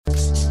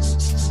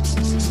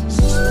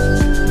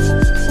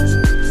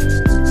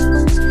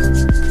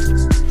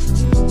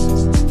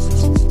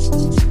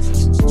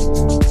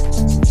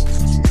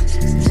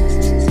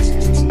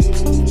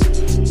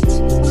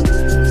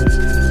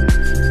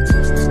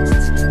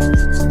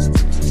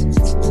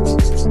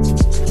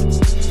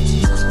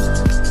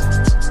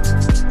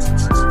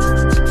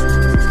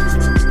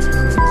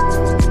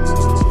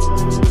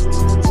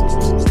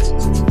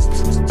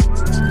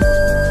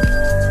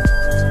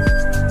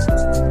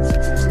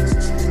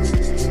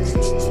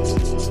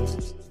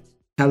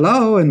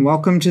Hello and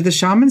welcome to the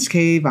Shamans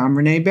Cave. I'm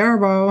Renee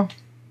Barabo.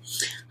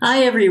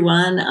 Hi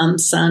everyone, I'm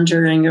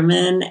Sandra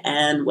Ingerman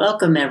and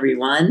welcome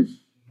everyone.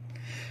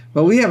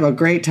 Well, we have a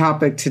great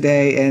topic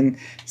today, and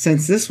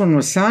since this one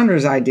was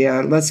Sandra's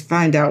idea, let's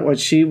find out what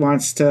she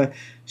wants to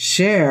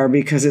share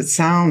because it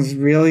sounds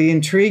really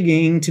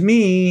intriguing to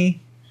me.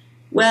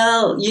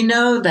 Well, you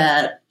know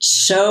that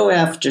show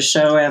after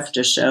show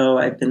after show,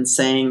 I've been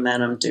saying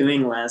that I'm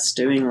doing less,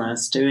 taking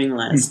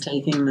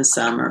the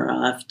summer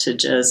off to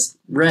just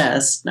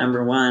rest,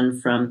 number one,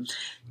 from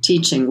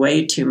teaching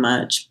way too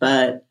much.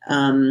 But,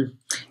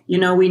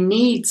 we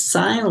need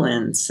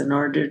silence in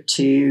order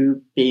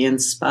to be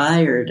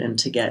inspired and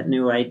to get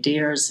new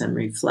ideas and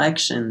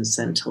reflections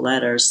and to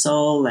let our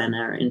soul and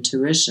our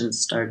intuition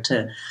start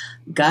to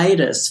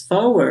guide us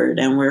forward.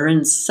 And we're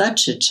in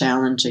such a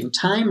challenging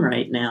time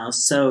right now.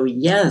 So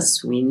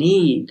yes, we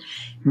need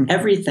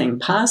everything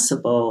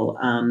possible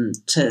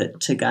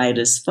to guide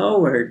us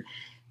forward.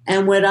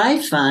 And what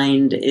I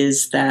find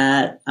is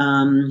that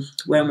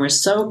when we're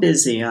so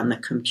busy on the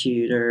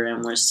computer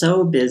and we're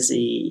so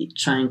busy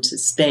trying to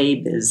stay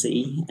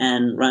busy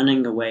and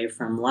running away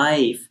from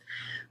life,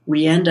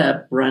 we end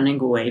up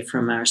running away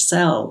from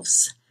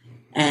ourselves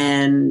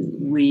and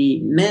we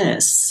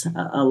miss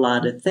a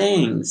lot of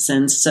things.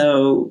 And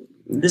so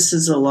this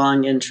is a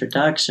long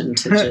introduction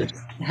to just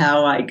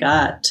how I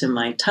got to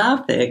my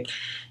topic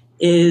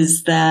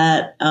is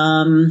that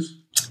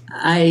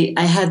I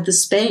had the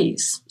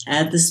space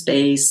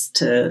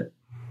to,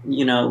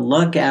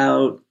 look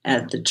out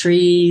at the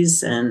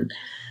trees and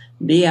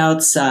be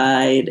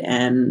outside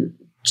and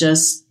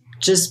just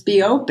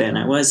be open.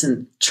 I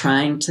wasn't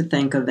trying to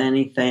think of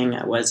anything.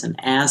 I wasn't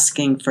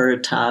asking for a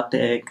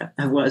topic.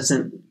 I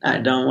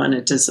don't want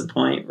to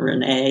disappoint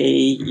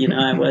Renee.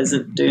 I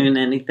wasn't doing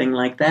anything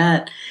like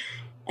that.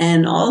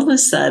 And all of a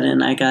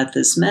sudden, I got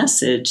this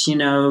message,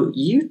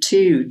 you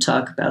too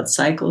talk about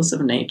cycles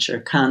of nature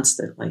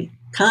constantly,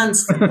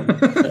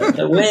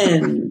 the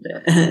wind,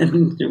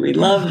 and we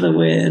love the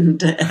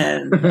wind.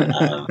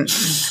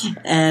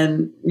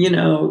 And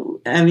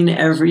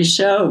every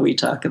show we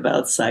talk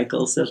about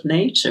cycles of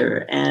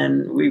nature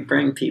and we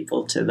bring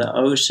people to the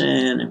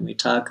ocean and we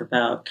talk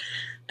about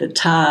the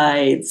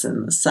tides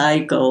and the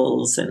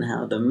cycles and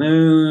how the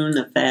moon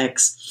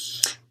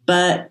affects.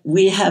 But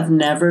we have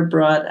never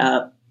brought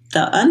up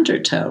the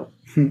undertow.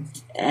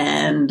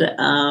 And the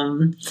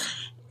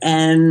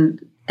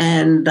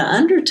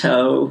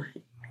undertow,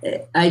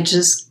 I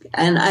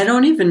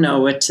don't even know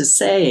what to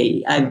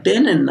say. I've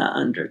been in the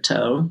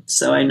undertow,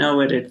 so I know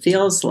what it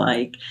feels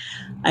like.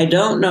 I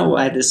don't know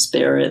why the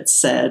Spirit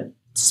said,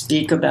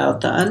 speak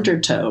about the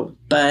undertow,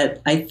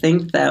 but I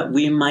think that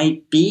we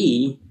might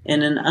be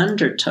in an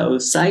undertow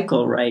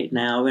cycle right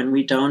now, and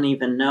we don't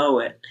even know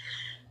it.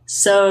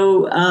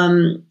 So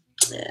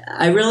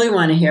I really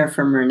want to hear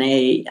from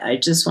Renee. I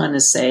just want to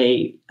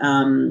say,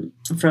 from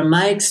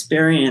my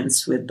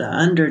experience with the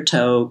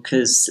undertow,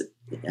 because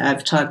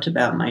I've talked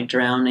about my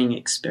drowning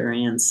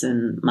experience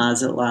in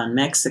Mazatlan,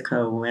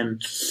 Mexico. When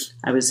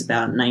I was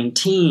about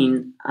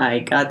 19, I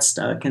got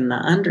stuck in the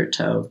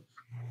undertow.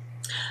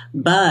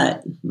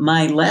 But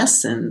my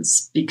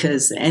lessons,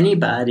 because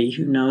anybody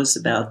who knows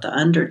about the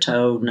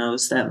undertow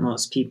knows that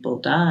most people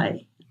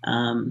die.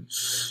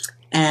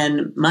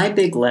 And my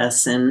big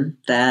lesson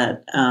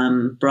that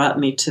brought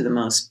me to the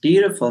most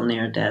beautiful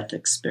near-death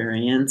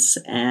experience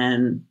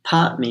and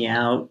popped me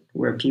out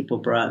where people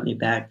brought me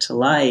back to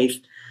life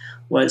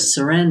was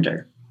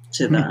surrender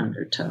to the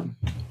undertow.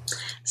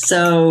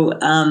 So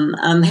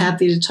I'm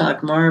happy to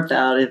talk more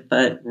about it,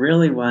 but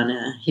really want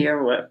to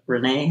hear what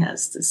Renee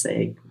has to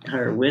say,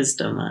 her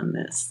wisdom on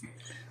this.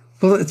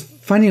 Well, it's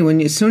funny,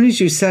 as soon as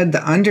you said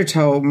the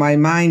undertow, my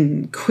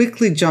mind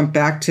quickly jumped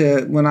back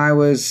to when I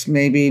was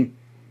maybe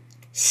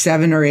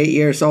 7 or 8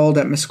 years old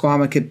at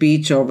Mesquamacut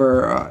Beach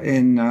over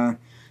in the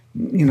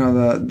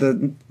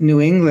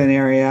New England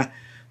area,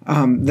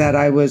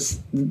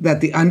 that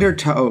the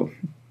undertow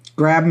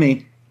grabbed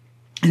me.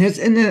 And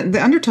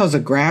the undertow is a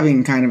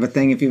grabbing kind of a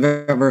thing if you've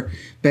ever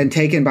been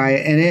taken by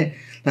it. And it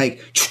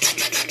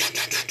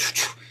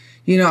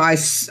I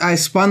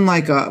spun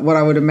like what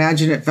I would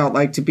imagine it felt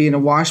like to be in a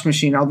wash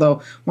machine.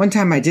 Although one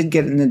time I did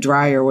get in the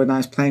dryer when I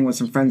was playing with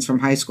some friends from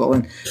high school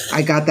and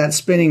I got that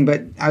spinning,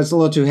 but I was a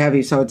little too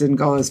heavy, so it didn't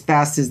go as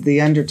fast as the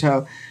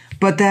undertow.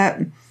 But that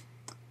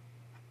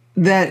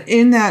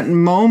in that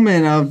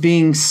moment of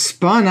being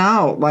spun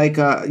out like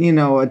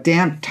a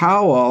damp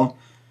towel,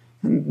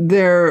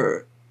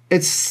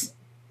 it's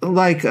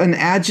like an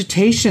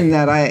agitation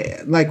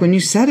that like when you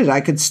said it,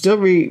 I could still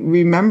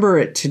remember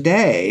it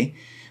today.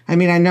 I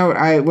mean, I know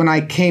when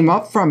I came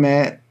up from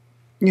it,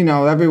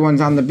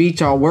 everyone's on the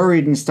beach all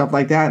worried and stuff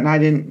like that. And I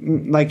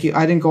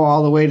didn't go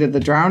all the way to the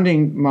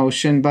drowning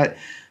motion, but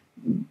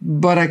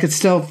I could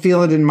still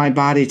feel it in my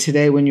body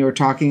today when you were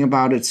talking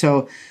about it.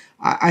 So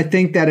I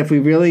think that if we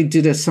really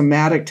did a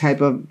somatic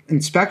type of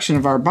inspection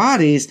of our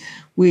bodies,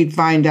 we'd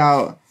find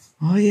out,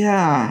 oh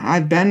yeah,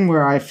 I've been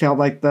where I felt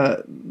like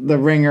the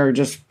ringer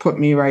just put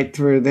me right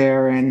through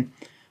there.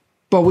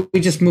 But we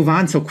just move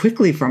on so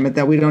quickly from it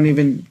that we don't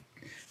even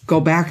go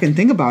back and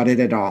think about it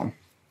at all.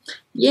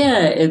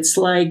 Yeah,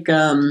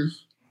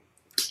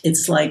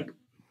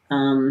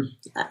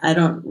 I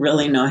don't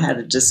really know how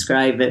to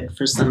describe it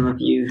for some of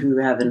you who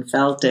haven't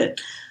felt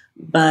it,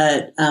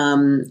 but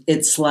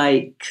it's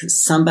like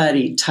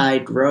somebody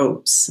tied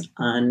ropes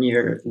on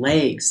your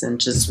legs and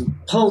just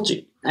pulled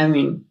you.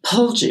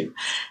 Pulled you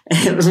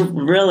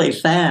really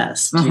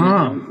fast, you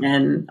know?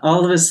 And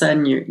all of a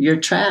sudden you're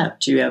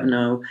trapped. You have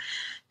no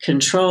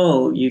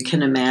control. You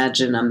can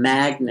imagine a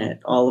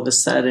magnet. All of a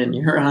sudden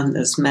you're on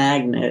this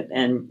magnet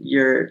and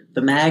the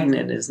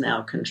magnet is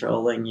now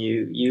controlling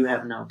you. You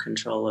have no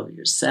control of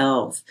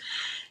yourself.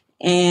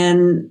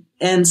 And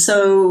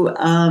so,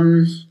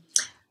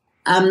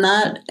 I'm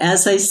not,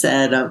 as I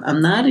said,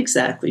 I'm not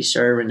exactly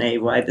sure, Renee,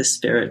 why the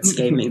spirits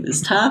gave me this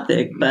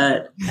topic,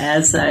 but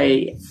as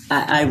I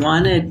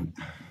wanted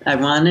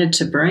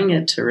to bring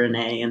it to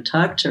Renee and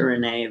talk to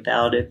Renee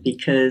about it,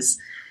 because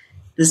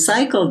the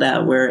cycle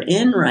that we're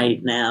in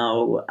right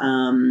now,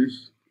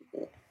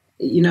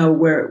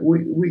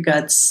 we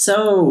got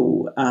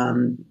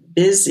so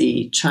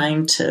busy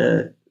trying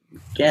to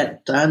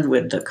get done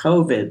with the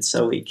COVID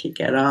so we could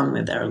get on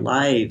with our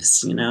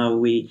lives.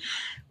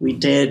 We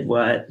did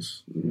what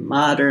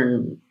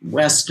modern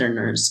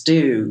Westerners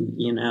do,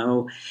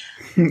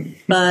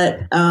 but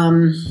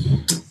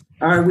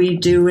are we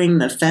doing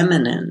the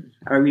feminine?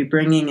 Are we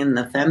bringing in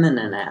the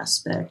feminine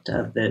aspect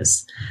of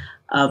this,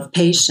 of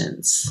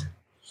patience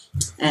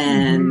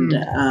and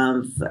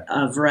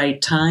of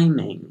right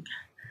timing?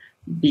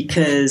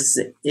 Because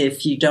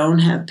if you don't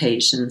have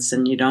patience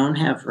and you don't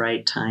have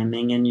right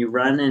timing and you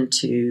run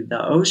into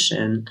the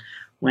ocean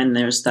when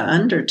there's the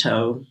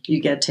undertow, you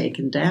get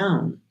taken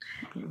down.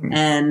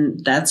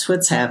 And that's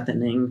what's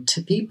happening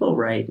to people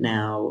right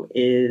now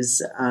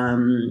is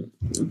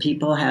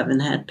people haven't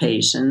had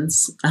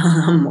patience.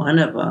 One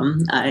of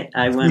them,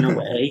 I went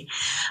away.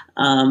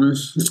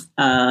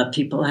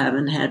 People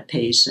haven't had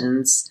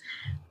patience.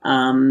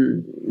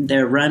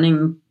 They're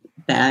running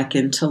back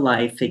into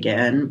life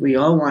again. We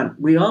all want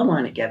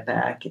to get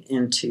back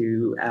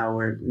into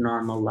our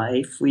normal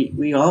life.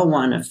 We all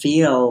want to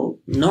feel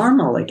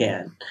normal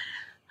again.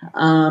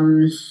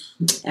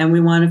 And we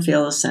want to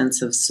feel a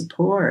sense of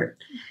support.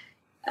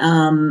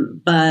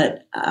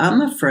 But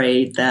I'm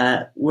afraid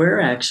that we're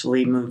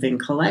actually moving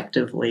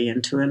collectively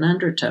into an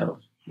undertow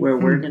where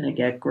we're going to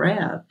get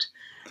grabbed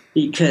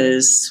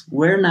because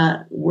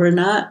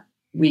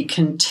we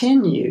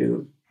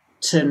continue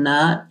to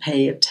not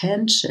pay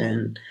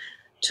attention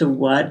to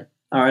what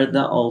are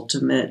the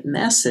ultimate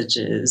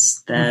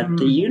messages that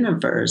the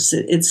universe,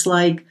 it's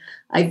like,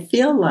 I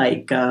feel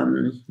like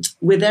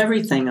with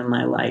everything in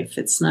my life,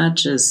 it's not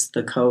just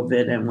the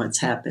COVID and what's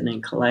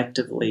happening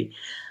collectively.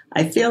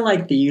 I feel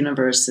like the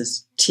universe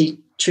is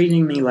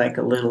treating me like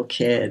a little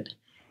kid.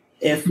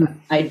 If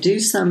I do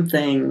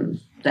something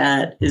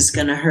that is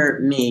going to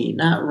hurt me,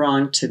 not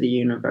wrong to the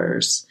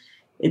universe,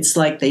 it's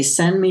like they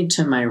send me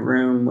to my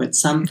room with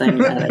something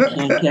that I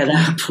can't get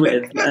up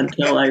with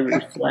until I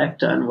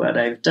reflect on what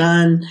I've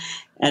done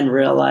and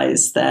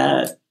realize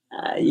that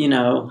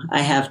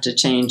I have to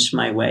change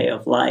my way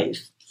of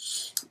life.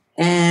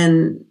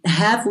 And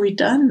have we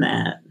done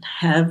that?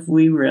 Have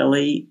we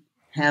really,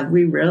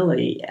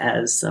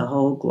 as a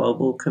whole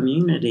global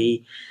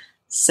community,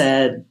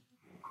 said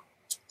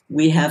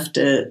we have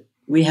to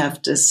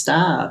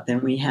stop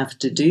and we have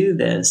to do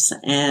this?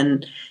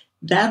 And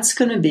that's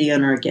going to be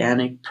an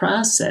organic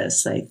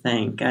process, I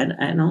think. I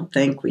don't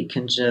think we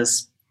can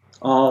just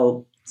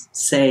all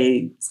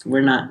say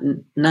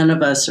none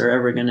of us are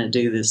ever going to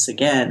do this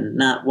again.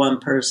 Not one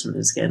person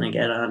is going to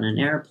get on an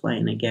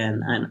airplane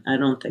again. I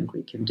don't think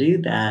we can do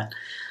that.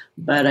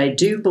 But I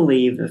do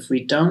believe if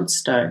we don't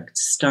start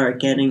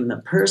getting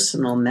the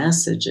personal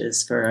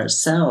messages for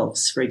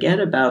ourselves, forget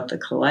about the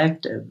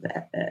collective.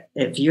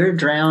 If you're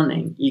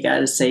drowning, you got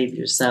to save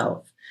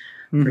yourself.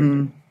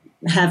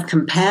 Have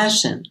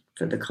compassion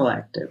for the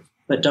collective,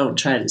 but don't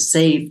try to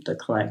save the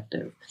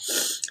collective.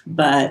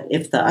 But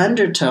if the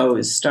undertow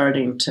is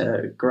starting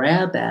to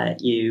grab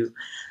at you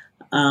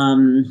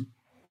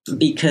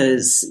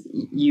because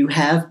you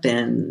have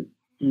been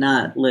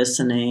not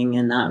listening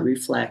and not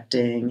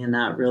reflecting and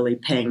not really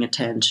paying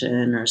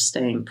attention or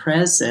staying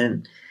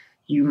present,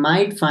 you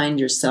might find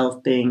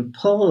yourself being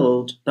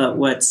pulled. But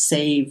what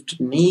saved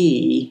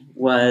me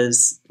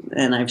was,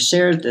 and I've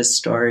shared this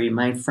story,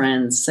 my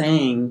friend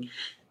saying,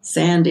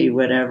 Sandy,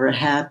 whatever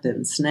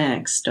happens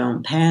next,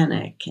 don't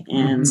panic.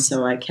 And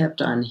so I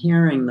kept on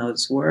hearing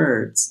those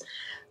words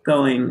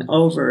going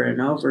over and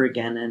over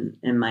again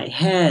in my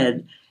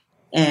head.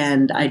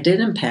 And I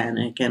didn't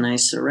panic and I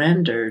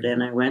surrendered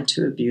and I went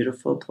to a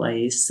beautiful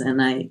place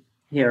and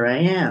here I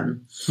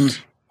am.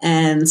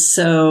 And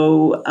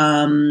so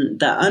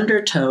the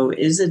undertow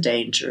is a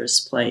dangerous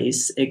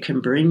place. It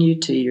can bring you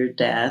to your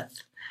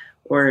death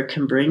or it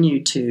can bring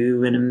you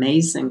to an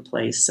amazing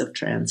place of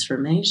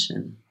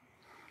transformation.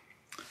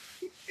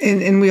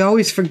 And we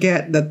always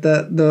forget that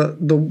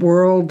the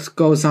world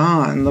goes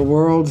on. The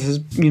world has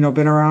been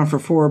around for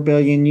 4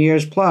 billion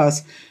years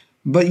plus,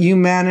 but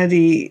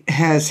humanity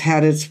has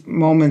had its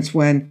moments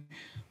when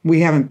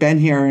we haven't been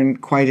here in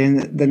quite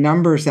in the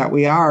numbers that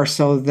we are,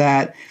 so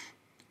that,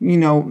 you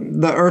know,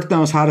 the earth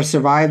knows how to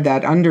survive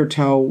that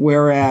undertow,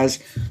 whereas,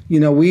 you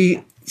know,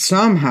 we're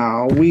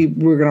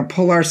going to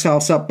pull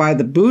ourselves up by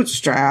the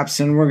bootstraps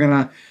and we're going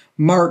to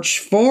march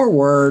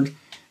forward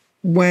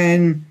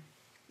when,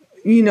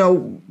 you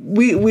know,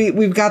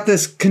 we've got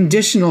this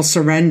conditional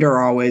surrender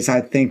always,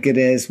 I think it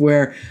is,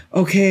 where,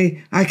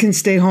 okay, I can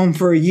stay home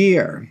for a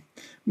year.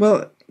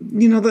 Well,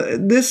 you know,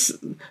 this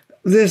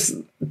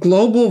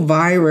global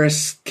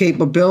virus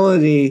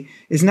capability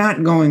is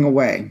not going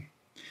away.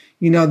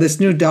 You know, this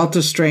new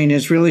Delta strain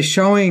is really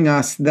showing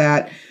us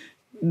that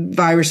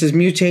viruses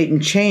mutate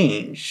and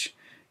change.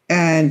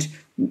 And,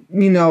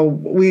 you know,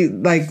 we,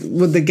 like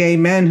with the gay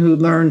men who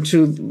learned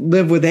to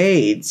live with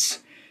AIDS,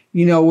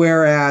 you know,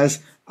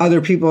 whereas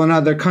other people in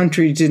other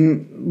countries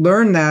didn't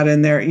learn that.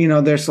 And there, you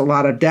know, there's a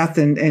lot of death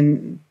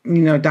and,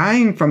 you know,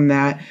 dying from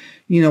that.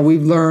 You know,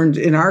 we've learned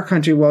in our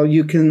country, well,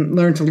 you can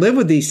learn to live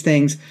with these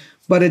things,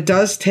 but it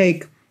does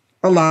take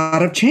a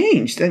lot of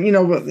change. And, you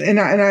know, and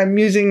I'm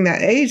using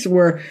that age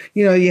where,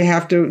 you know, you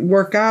have to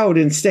work out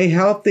and stay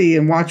healthy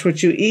and watch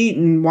what you eat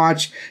and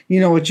watch,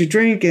 you know, what you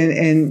drink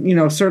and you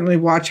know, certainly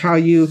watch how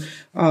you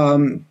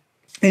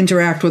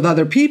interact with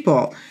other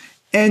people.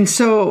 And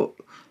so,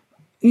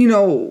 you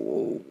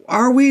know,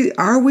 are we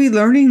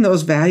learning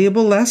those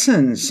valuable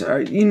lessons?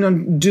 You know,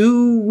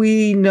 do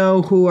we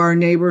know who our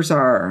neighbors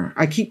are?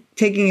 I keep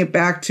taking it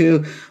back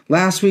to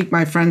last week.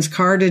 My friend's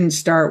car didn't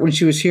start when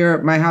she was here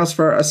at my house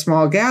for a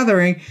small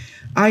gathering.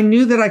 I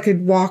knew that I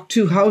could walk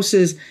 2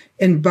 houses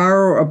and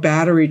borrow a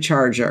battery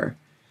charger.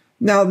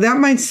 Now, that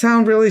might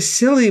sound really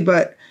silly,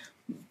 but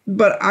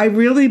I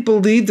really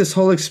believe this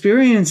whole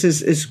experience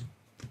is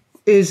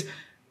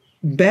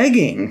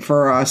begging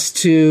for us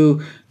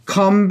to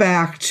come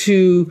back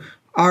to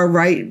our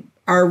right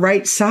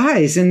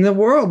size in the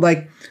world.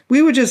 Like,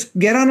 we would just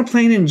get on a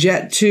plane and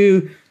jet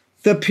to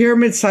the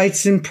pyramid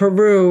sites in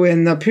Peru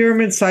and the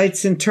pyramid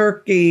sites in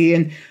Turkey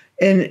and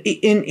in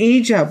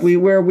Egypt,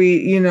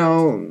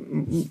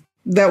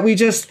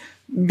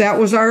 that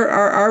was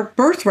our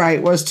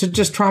birthright, was to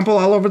just trample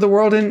all over the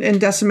world and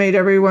decimate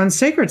everyone's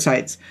sacred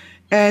sites.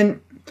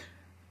 And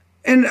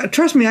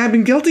trust me, I've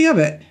been guilty of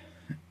it.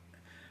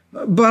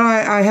 But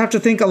I have to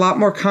think a lot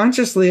more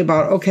consciously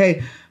about,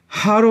 okay,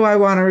 how do I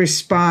want to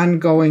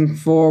respond going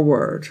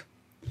forward?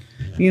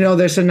 You know,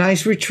 there's a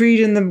nice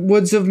retreat in the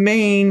woods of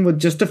Maine with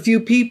just a few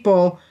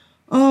people.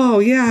 Oh,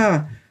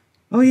 yeah,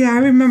 I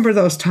remember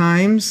those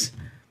times.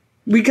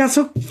 We got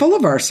so full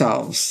of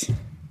ourselves.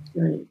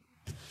 Right.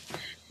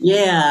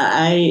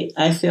 Yeah,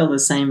 I feel the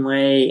same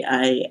way.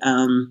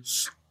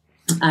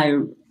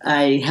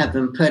 I have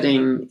been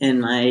putting in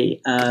my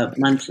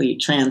monthly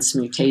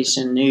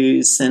transmutation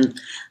news, and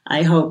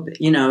I hope,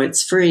 you know,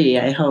 it's free.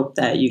 I hope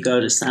that you go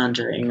to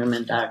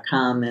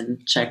sandraingerman.com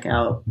and check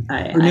out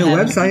our new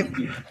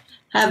website.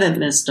 Haven't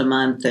missed a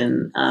month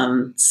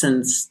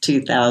since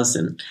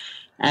 2000.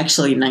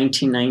 Actually,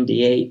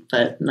 1998,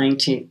 but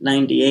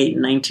 1998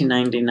 and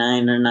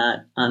 1999 are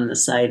not on the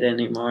site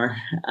anymore.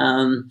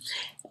 And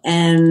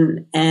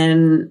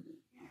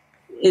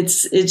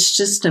it's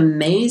just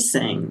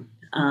amazing.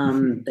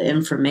 The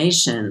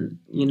information,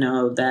 you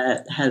know,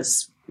 that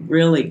has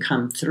really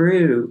come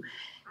through.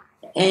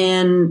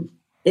 And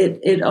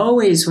it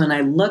always, when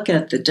I look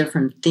at the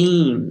different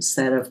themes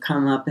that have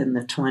come up in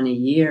the 20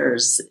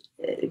 years,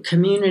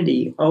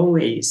 community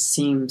always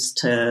seems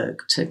to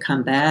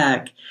come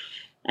back.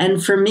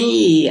 And for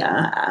me,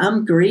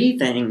 I'm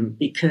grieving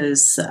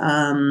because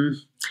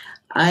I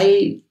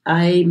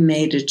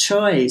made a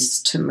choice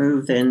to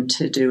move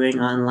into doing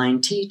online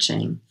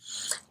teaching.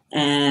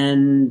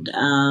 And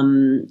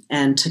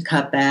to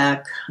cut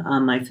back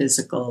on my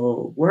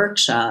physical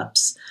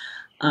workshops.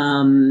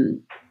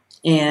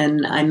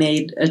 And I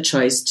made a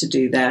choice to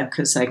do that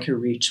because I could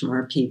reach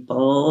more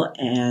people.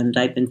 And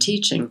I've been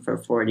teaching for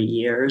 40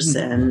 years,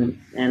 and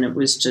it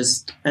was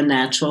just a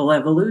natural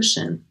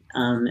evolution.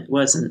 It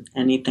wasn't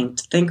anything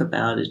to think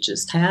about. It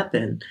just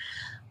happened.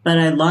 But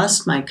I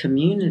lost my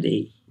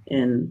community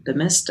in the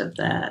midst of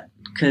that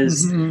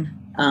because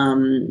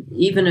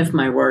even if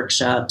my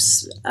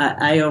workshops,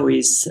 I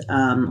always,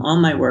 all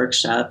my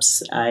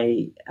workshops,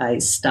 I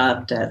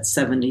stopped at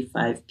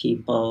 75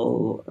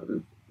 people,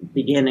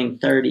 beginning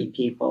 30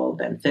 people,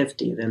 then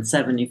 50, then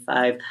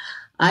 75.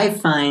 I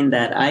find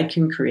that I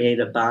can create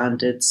a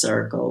bonded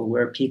circle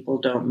where people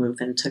don't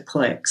move into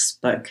cliques,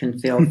 but can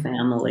feel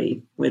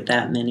family with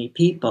that many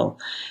people.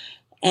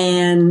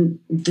 And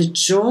the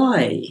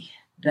joy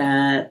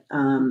that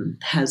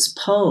has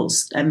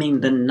pulsed. I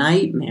mean, the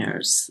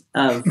nightmares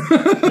of,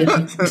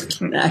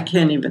 I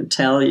can't even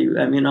tell you.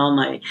 I mean, all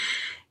my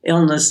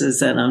illnesses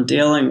that I'm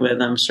dealing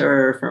with, I'm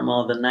sure from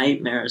all the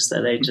nightmares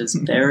that I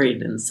just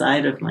buried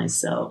inside of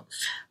myself.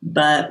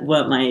 But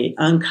what my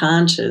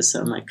unconscious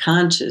or my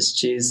conscious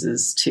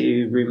chooses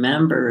to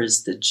remember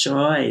is the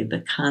joy, the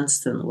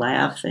constant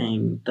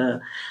laughing, the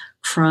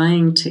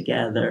crying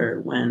together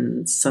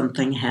when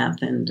something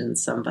happened in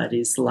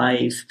somebody's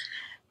life.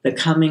 the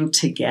coming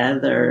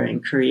together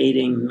and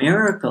creating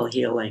miracle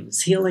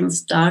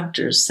healings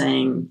doctors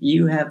saying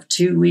you have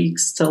 2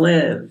 weeks to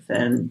live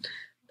and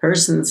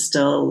person's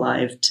still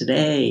alive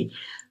today.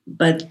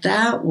 But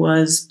that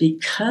was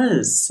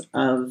because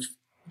of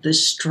the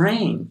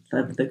strength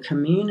of the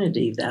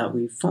community that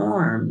we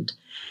formed.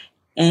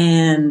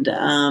 And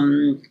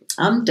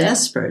I'm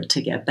desperate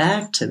to get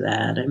back to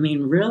that. I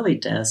mean, really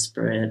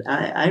desperate.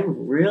 I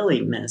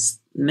really miss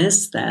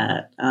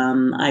that.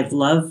 I've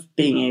loved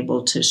being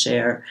able to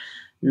share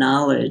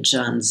knowledge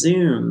on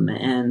Zoom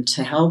and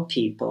to help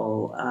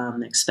people,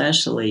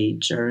 especially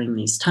during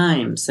these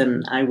times.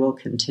 And I will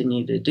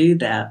continue to do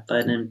that,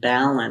 but in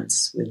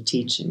balance with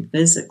teaching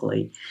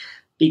physically,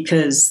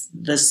 because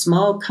the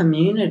small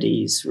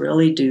communities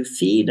really do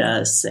feed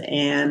us.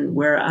 And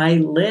where I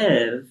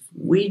live,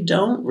 we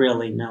don't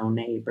really know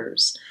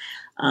neighbors.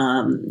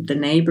 The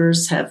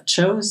neighbors have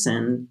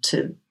chosen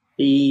to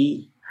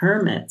be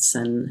hermits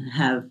and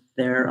have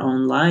their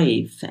own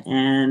life.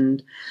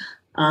 And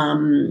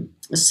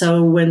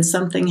so when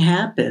something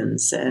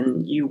happens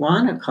and you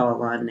want to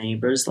call on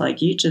neighbors,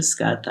 like you just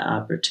got the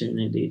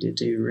opportunity to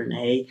do,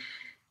 Renee,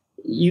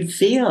 you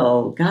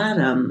feel, God,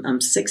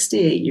 I'm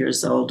 68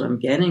 years old. I'm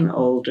getting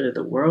older.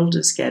 The world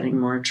is getting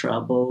more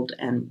troubled.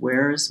 And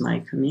where is my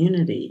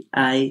community?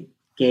 I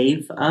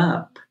gave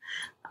up.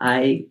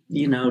 I,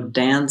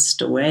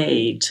 danced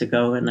away to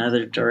go in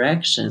other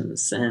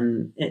directions.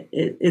 And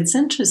it's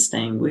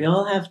interesting. We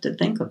all have to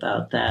think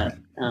about that.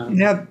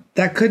 Yeah,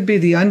 that could be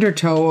the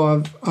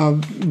undertow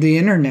of the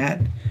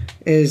internet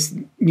is,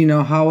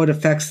 how it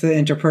affects the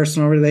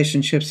interpersonal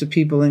relationships of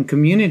people in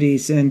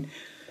communities. And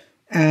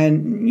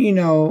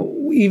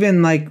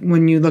even like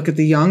when you look at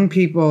the young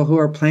people who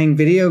are playing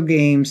video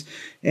games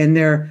and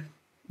they're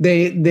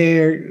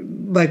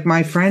like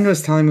my friend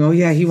was telling me, oh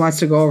yeah, he wants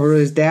to go over to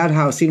his dad's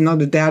house, even though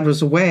the dad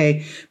was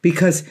away,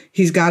 because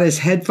he's got his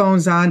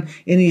headphones on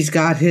and he's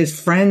got his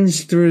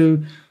friends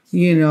through,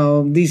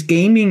 these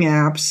gaming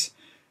apps.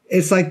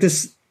 It's like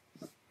these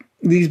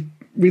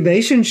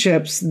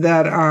relationships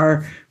that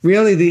are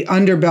really the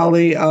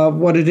underbelly of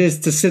what it is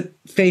to sit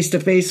face to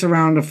face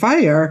around a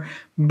fire,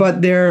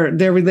 but they're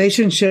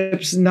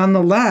relationships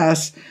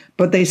nonetheless,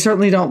 but they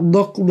certainly don't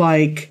look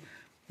like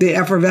the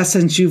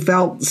effervescence you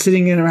felt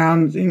sitting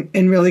around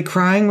and really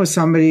crying with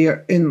somebody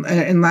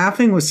and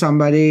laughing with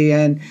somebody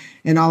and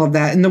all of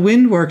that. In the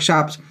wind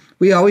workshops,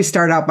 we always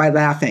start out by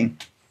laughing.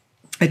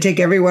 I take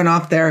everyone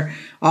off their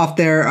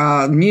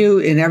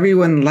mute and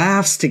everyone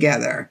laughs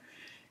together.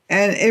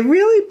 And it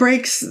really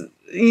breaks,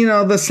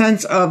 the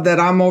sense of that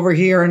I'm over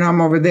here and I'm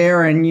over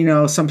there.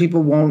 And, some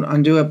people won't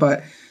undo it,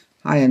 but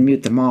I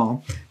unmute them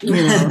all.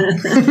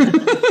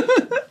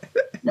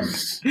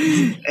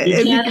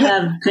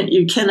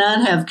 You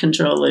cannot have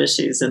control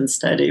issues and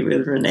study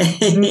with Renee.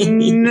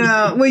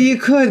 No, well, you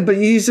could, but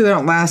you usually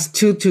don't last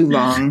too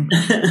long.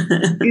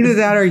 Either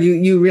that, or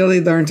you really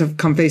learn to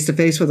come face to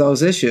face with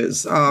those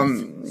issues,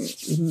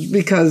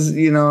 because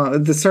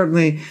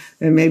certainly,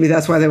 and maybe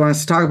that's why they want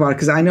us to talk about it.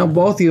 Because I know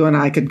both you and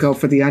I could go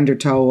for the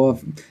undertow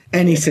of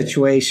any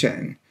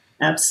situation.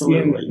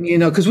 Absolutely,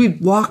 because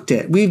we've walked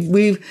it. We've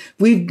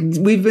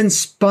been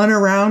spun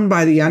around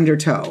by the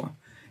undertow,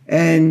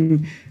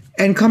 and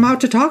come out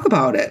to talk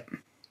about it.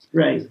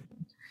 Right.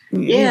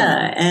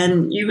 Yeah,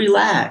 and you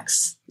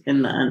relax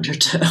in the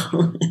undertow.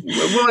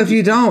 Well, if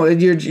you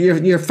don't,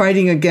 you're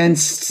fighting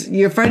against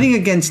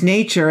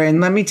nature,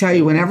 and let me tell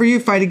you, whenever you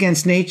fight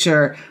against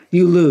nature,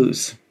 you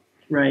lose.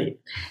 Right.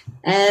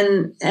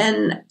 And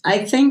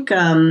I think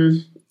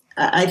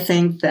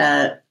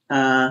that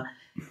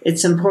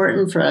it's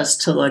important for us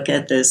to look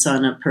at this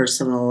on a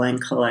personal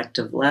and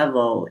collective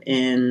level.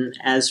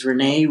 As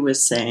Renee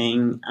was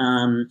saying,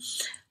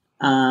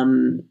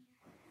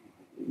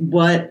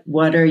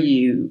 what are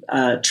you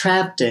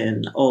trapped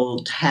in?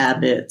 Old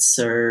habits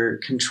or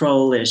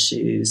control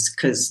issues?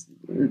 Because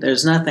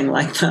there's nothing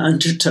like the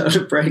undertow to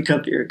break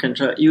up your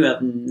control. You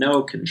have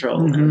no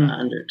control in the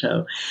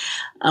undertow.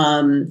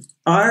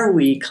 Are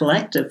we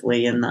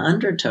collectively in the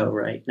undertow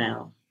right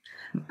now?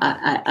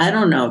 I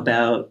don't know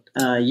about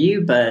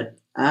you, but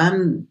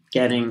I'm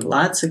getting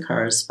lots of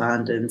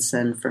correspondence.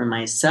 And for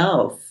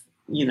myself,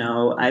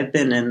 I've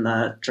been in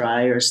the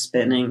dryer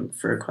spinning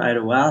for quite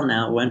a while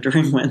now,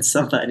 wondering when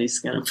somebody's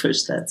going to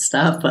push that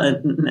stop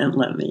button and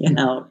let me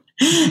out.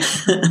 Did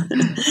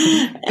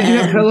you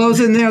have pillows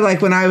in there?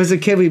 Like when I was a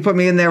kid, we put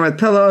me in there with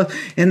pillows,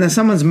 and then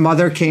someone's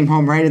mother came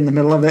home right in the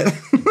middle of it.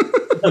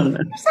 Oh, no.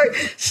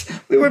 It's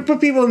like, we would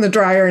put people in the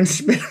dryer and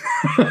spin.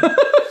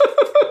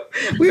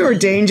 We were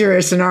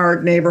dangerous in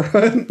our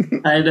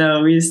neighborhood. I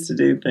know. We used to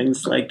do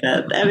things like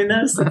that. I mean,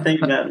 that's the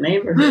thing about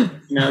neighborhoods.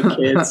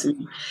 Kids,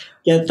 we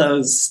get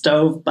those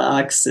stove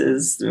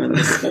boxes when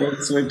the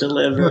stoves were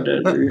delivered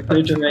or the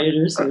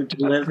refrigerators were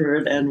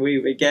delivered, and we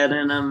would get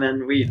in them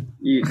and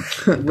you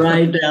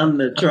ride down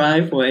the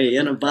driveway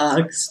in a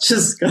box,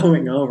 just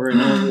going over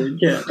and over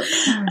again.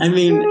 I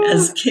mean,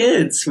 as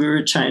kids, we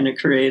were trying to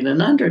create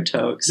an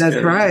undertow experience.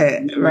 That's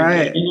right, we were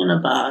right. Getting in a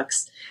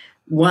box,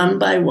 one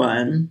by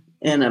one,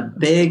 in a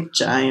big,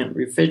 giant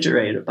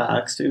refrigerator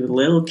box. We were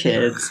little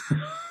kids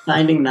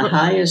finding the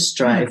highest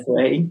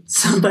driveway.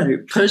 Somebody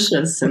would push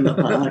us in the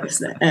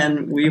box,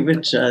 and we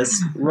would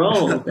just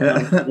roll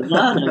down to the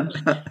bottom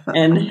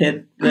and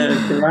hit the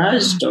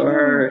garage door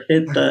or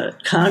hit the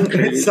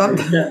concrete.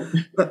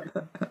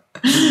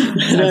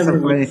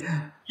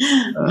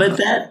 But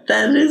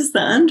that is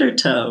the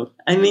undertow.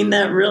 I mean,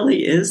 that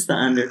really is the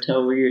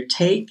undertow where you're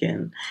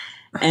taken.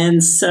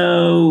 And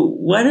so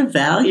what a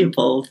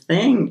valuable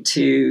thing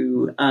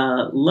to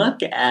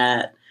look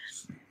at.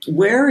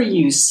 Where are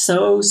you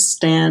so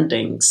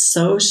standing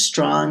so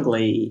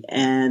strongly,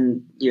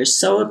 and you're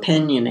so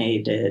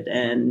opinionated,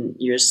 and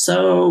you're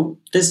so,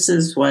 this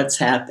is what's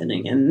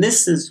happening, and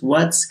this is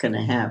what's going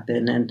to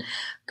happen, and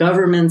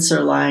governments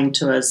are lying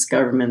to us,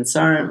 governments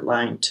aren't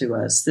lying to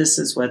us, this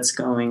is what's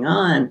going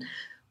on.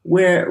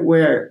 We're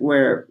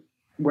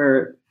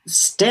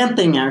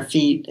stamping our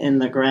feet in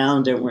the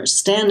ground, and we're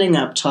standing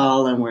up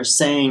tall, and we're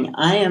saying,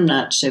 I am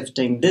not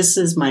shifting, this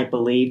is my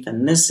belief,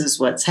 and this is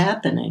what's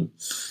happening.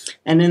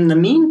 And in the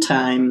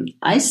meantime,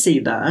 I see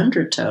the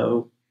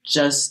undertow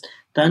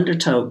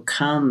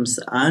comes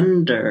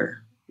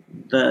under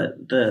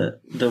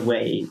the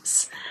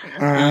waves.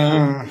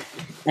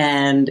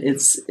 And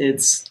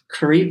it's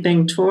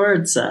creeping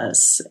towards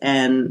us,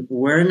 and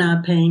we're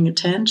not paying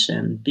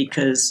attention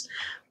because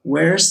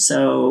we're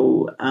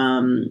so,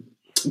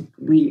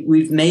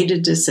 we've made a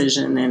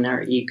decision in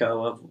our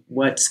ego of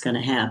what's going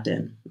to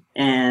happen.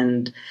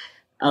 And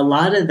a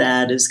lot of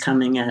that is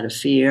coming out of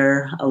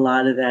fear. A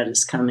lot of that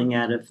is coming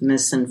out of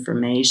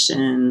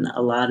misinformation.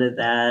 A lot of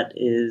that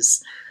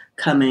is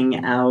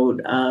coming out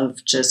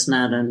of just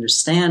not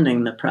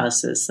understanding the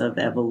process of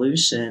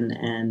evolution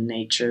and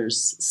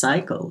nature's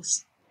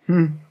cycles.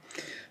 I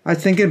was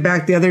thinking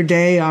back the other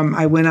day,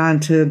 I went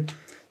on to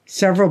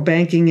several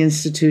banking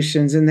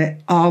institutions, and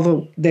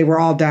they were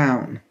all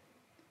down.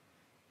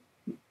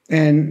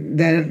 And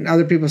then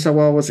other people said,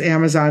 well, was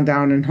Amazon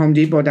down and Home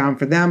Depot down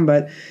for them?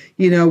 But,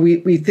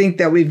 we think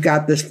that we've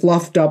got this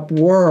fluffed up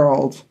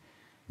world,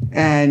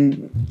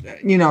 and,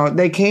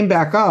 they came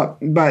back up.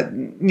 But,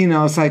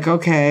 it's like,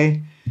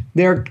 okay,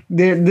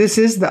 this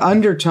is the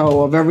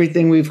undertow of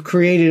everything we've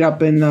created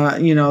up in the,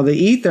 the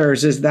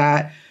ethers, is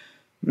that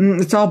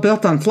it's all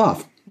built on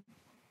fluff.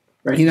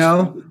 Right.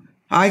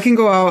 I can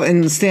go out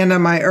and stand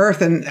on my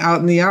earth and out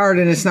in the yard,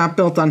 and it's not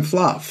built on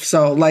fluff.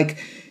 So, like,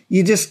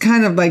 you just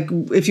kind of like,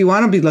 if you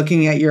want to be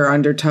looking at your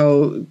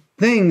undertow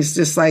things,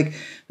 just like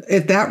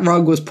if that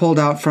rug was pulled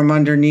out from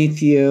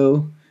underneath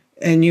you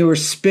and you were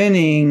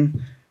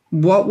spinning,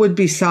 what would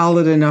be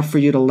solid enough for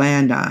you to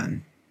land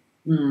on?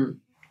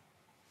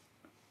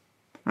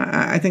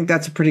 I think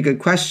that's a pretty good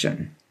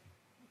question.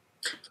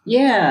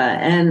 Yeah,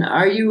 and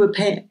are you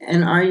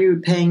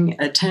paying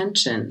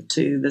attention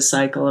to the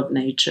cycle of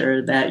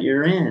nature that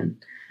you're in?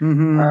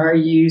 Mm-hmm. Are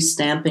you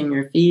stamping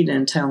your feet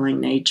and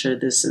telling nature,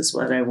 this is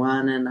what I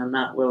want and I'm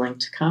not willing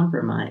to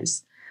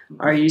compromise?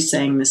 Are you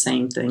saying the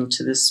same thing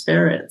to the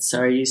spirits?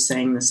 Are you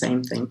saying the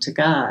same thing to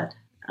God?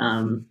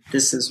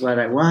 This is what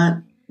I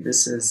want.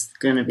 This is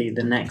going to be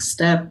the next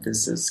step.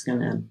 This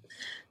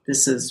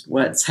is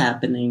what's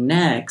happening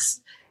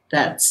next.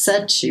 That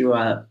sets you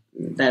up.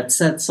 That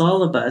sets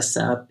all of us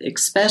up,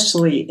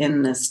 especially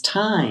in this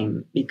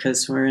time,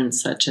 because we're in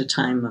such a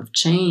time of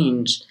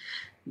change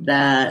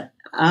that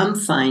I'm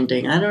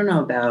finding, I don't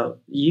know about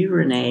you,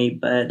 Renee,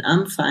 but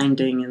I'm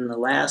finding in the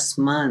last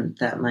month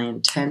that my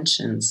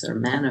intentions are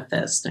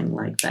manifesting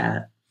like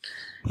that.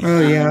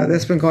 Oh, yeah.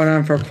 That's been going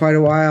on for quite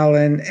a while.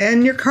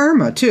 And your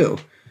karma, too.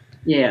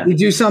 Yeah. You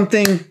do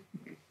something,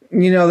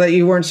 that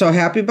you weren't so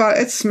happy about,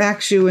 it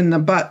smacks you in the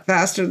butt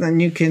faster than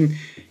you can,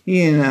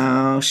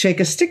 shake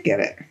a stick at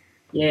it.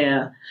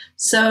 Yeah.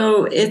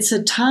 So it's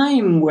a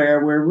time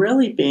where we're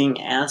really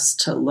being asked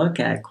to look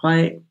at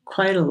quite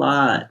a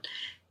lot.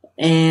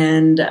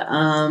 And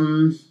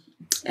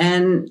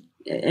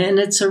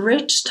it's a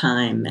rich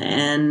time,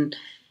 and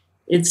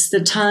it's the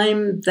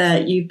time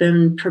that you've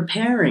been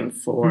preparing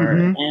for.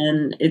 Mm-hmm.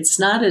 And it's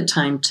not a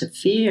time to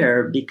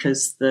fear,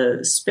 because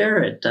the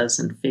spirit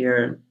doesn't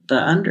fear the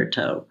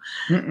undertow.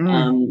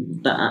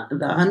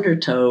 The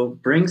undertow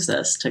brings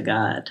us to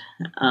God.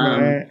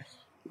 Right.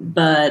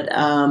 But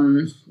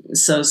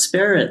so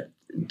spirit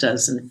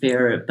doesn't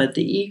fear it, but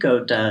the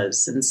ego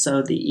does. And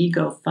so the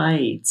ego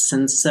fights.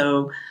 And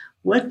so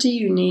what do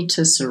you need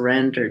to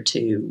surrender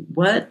to?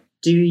 What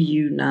do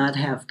you not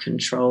have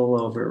control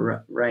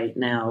over right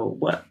now?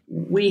 What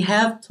we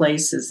have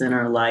places in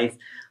our life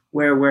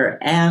where we're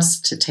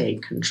asked to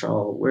take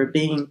control. We're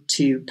being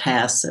too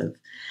passive.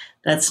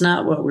 That's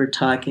not what we're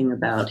talking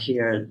about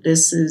here.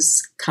 This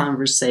is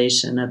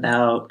conversation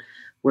about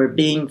we're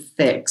being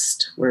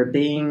fixed. We're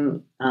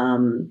being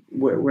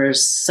we're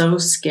so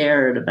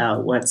scared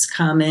about what's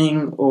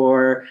coming,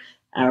 or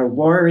our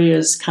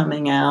warriors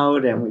coming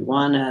out, and we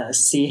want to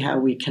see how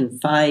we can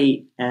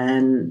fight.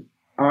 And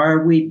are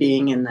we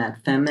being in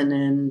that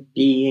feminine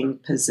being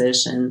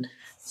position,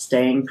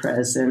 staying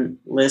present,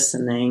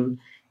 listening,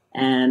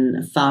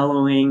 and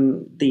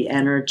following the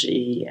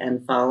energy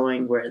and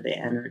following where the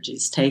energy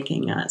is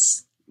taking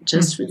us?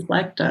 just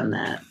reflect on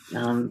that.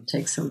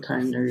 Take some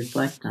time to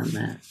reflect on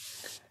that.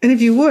 And if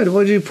you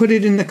would you put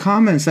it in the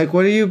comments? Like,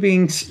 what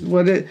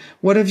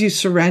have you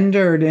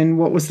surrendered, and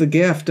what was the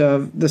gift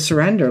of the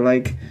surrender?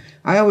 Like,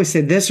 I always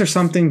say this or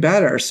something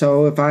better.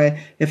 So if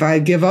I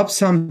give up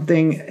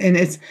something, and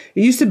it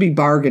used to be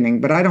bargaining,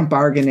 but I don't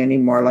bargain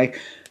anymore. Like,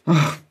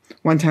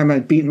 one time I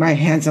beat my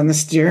hands on the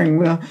steering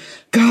wheel.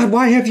 God,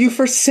 why have you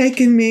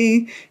forsaken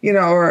me?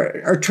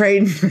 Or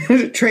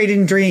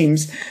trading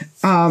dreams.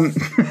 And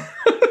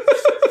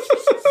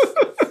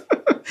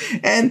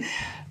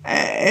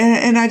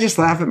I just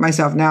laugh at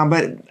myself now.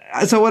 But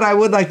so what I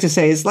would like to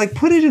say is, like,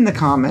 put it in the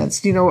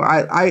comments.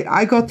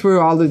 I go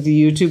through all of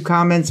the YouTube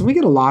comments, and we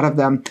get a lot of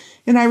them,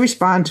 and I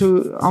respond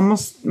to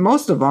almost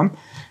most of them,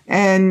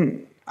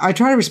 and I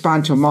try to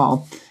respond to them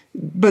all,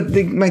 but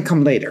they might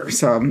come later.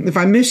 So if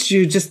I missed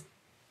you, just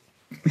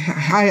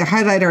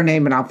highlight our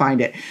name and I'll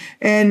find it.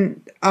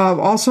 And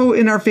also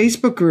in our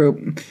Facebook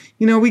group,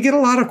 we get a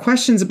lot of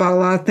questions about a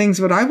lot of things,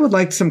 but I would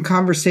like some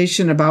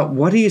conversation about,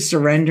 what are you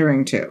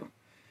surrendering to?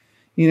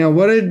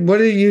 What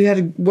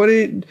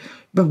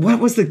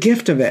was the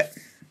gift of it?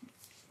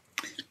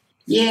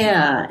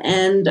 Yeah.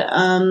 And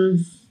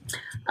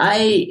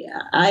I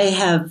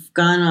have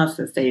gone off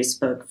of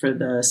Facebook for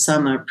the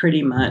summer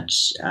pretty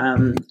much,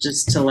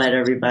 just to let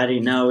everybody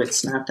know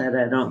it's not that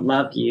I don't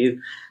love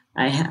you.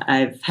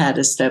 I've had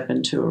to step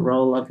into a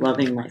role of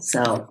loving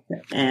myself,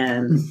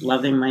 and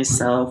loving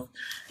myself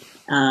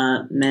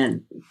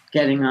meant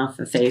getting off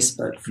of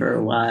Facebook for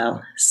a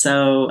while.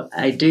 So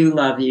I do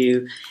love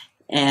you,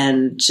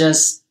 and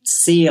just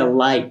see a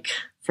like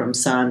from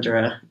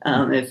Sandra.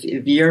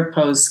 If your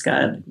post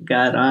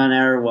got on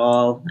our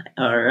wall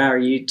or our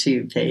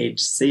YouTube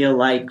page, see a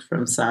like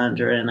from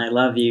Sandra, and I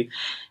love you.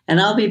 And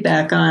I'll be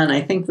back on.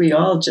 I think we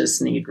all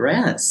just need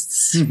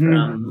rests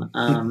from,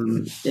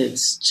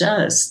 it's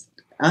just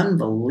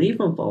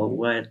unbelievable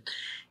what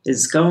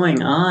is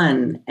going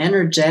on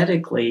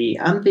energetically.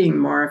 I'm being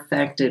more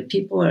affected.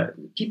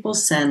 People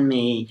send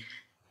me,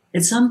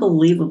 it's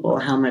unbelievable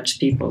how much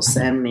people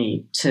send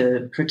me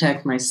to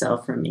protect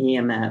myself from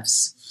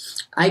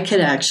EMFs. I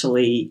can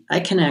actually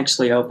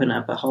open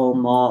up a whole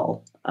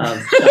mall of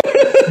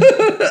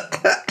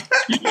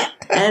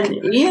and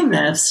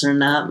EMFs are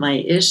not my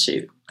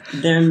issue.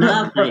 They're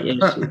not my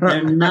issue.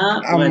 They're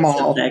not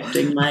what's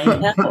affecting my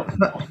health.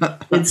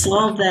 It's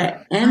all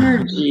that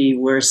energy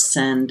we're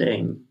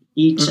sending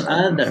each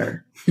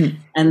other,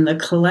 and the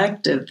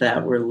collective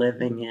that we're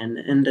living in,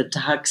 and the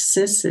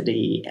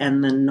toxicity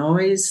and the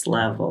noise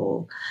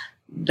level.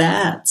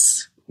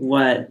 That's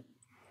what,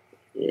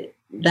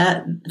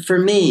 that for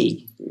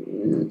me,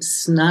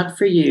 it's not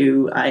for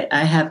you.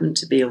 I happen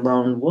to be a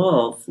lone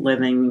wolf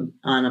living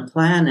on a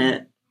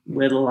planet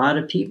with a lot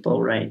of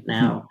people right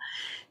now.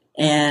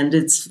 And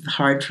it's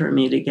hard for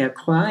me to get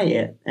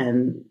quiet,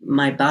 and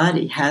my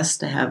body has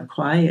to have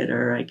quiet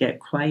or I get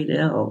quite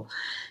ill.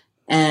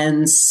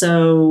 And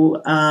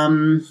so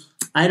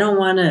I don't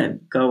want to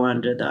go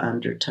under the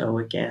undertow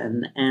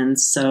again. And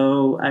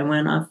so I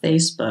went off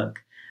Facebook.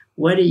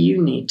 What do you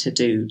need to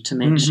do to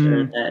make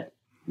sure that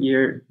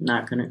you're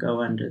not going to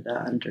go under the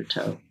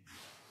undertow?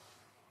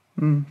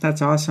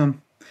 That's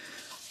awesome.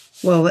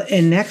 Well,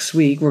 and next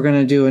week we're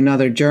going to do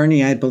another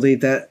journey, I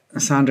believe, that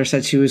Sandra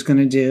said she was going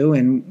to do.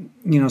 And,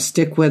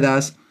 stick with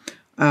us.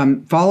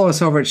 Follow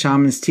us over at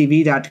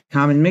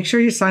shamanstv.com, and make sure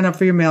you sign up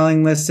for your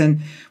mailing list.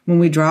 And when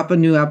we drop a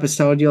new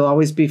episode, you'll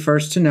always be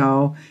first to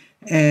know.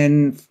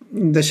 And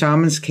the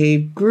Shamans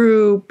Cave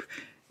group,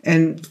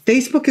 and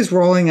Facebook is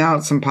rolling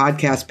out some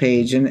podcast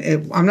page.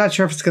 And I'm not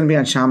sure if it's going to be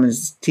on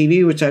Shamans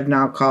TV, which I've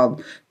now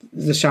called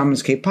the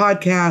Shamans Cave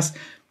podcast.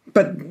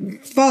 But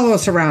follow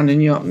us around,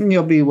 and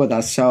you'll be with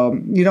us. So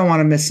you don't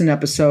want to miss an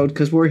episode,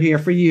 because we're here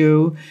for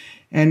you,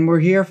 and we're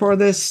here for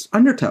this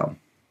undertow.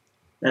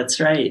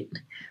 That's right.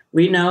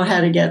 We know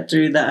how to get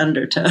through the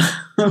undertow.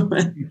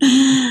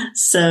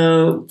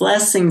 So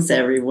blessings,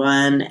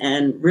 everyone,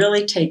 and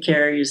really take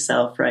care of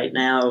yourself right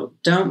now.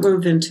 Don't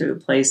move into a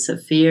place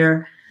of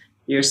fear.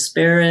 Your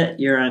spirit,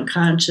 your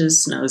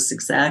unconscious knows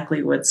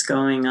exactly what's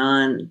going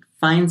on.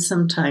 Find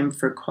some time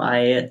for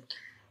quiet.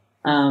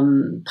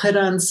 Put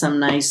on some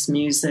nice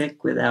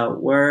music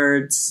without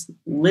words.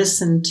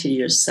 Listen to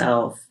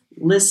yourself.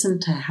 Listen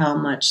to how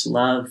much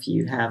love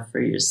you have for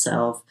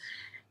yourself,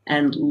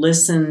 and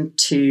listen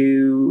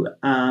to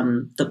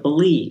the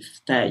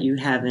belief that you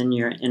have in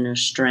your inner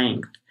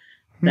strength,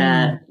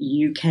 that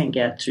you can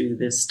get through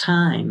this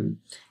time,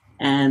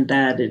 and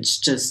that it's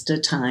just a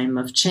time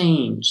of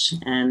change,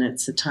 and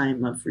it's a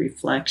time of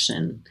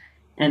reflection.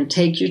 And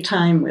take your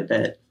time with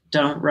it.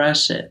 Don't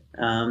rush it.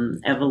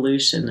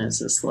 Evolution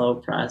is a slow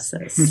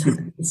process.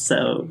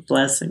 So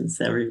blessings,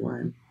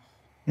 everyone.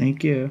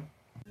 Thank you.